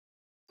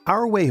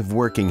Our way of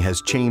working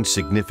has changed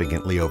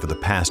significantly over the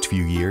past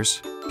few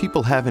years.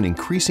 People have an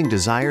increasing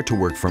desire to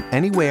work from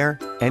anywhere,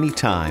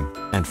 anytime,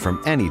 and from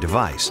any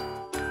device.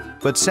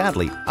 But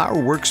sadly, our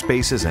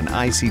workspaces and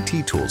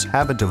ICT tools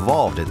haven't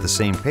evolved at the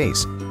same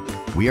pace.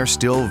 We are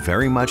still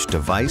very much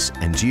device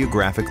and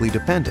geographically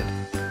dependent,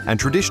 and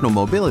traditional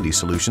mobility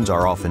solutions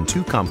are often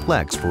too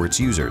complex for its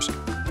users.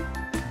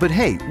 But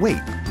hey, wait,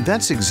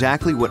 that's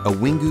exactly what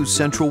Awingu's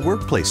Central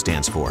Workplace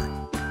stands for,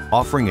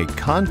 offering a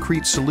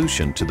concrete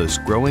solution to this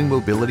growing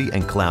mobility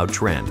and cloud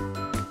trend.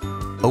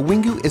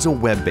 Awingu is a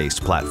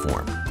web-based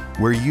platform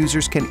where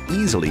users can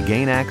easily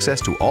gain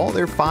access to all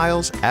their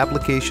files,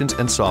 applications,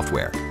 and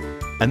software.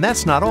 And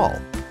that's not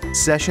all.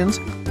 Sessions,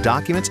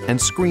 documents,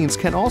 and screens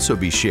can also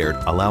be shared,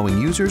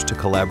 allowing users to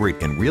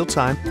collaborate in real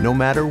time no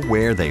matter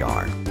where they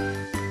are.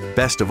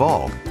 Best of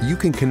all, you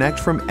can connect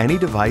from any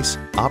device,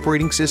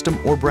 operating system,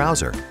 or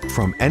browser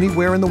from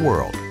anywhere in the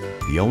world.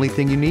 The only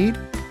thing you need?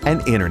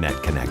 An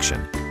internet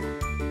connection.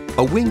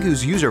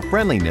 Awingu's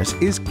user-friendliness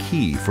is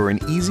key for an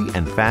easy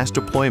and fast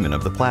deployment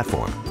of the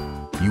platform.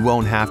 You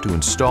won't have to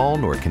install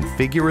nor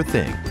configure a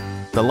thing.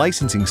 The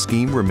licensing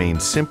scheme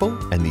remains simple,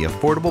 and the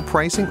affordable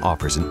pricing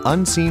offers an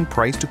unseen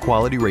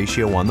price-to-quality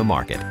ratio on the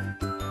market.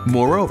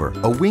 Moreover,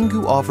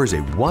 Awingu offers a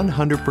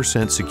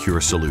 100% secure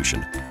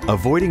solution,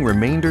 avoiding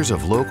remainders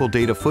of local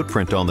data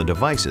footprint on the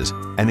devices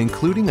and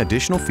including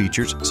additional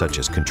features such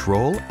as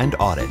control and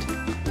audit.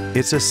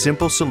 It's a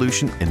simple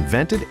solution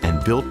invented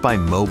and built by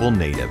mobile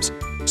natives,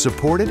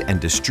 supported and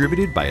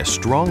distributed by a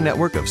strong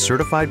network of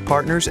certified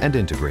partners and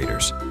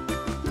integrators.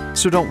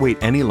 So don't wait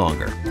any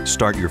longer.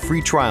 Start your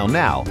free trial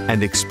now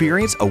and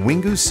experience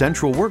Awingu's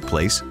Central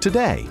Workplace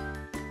today.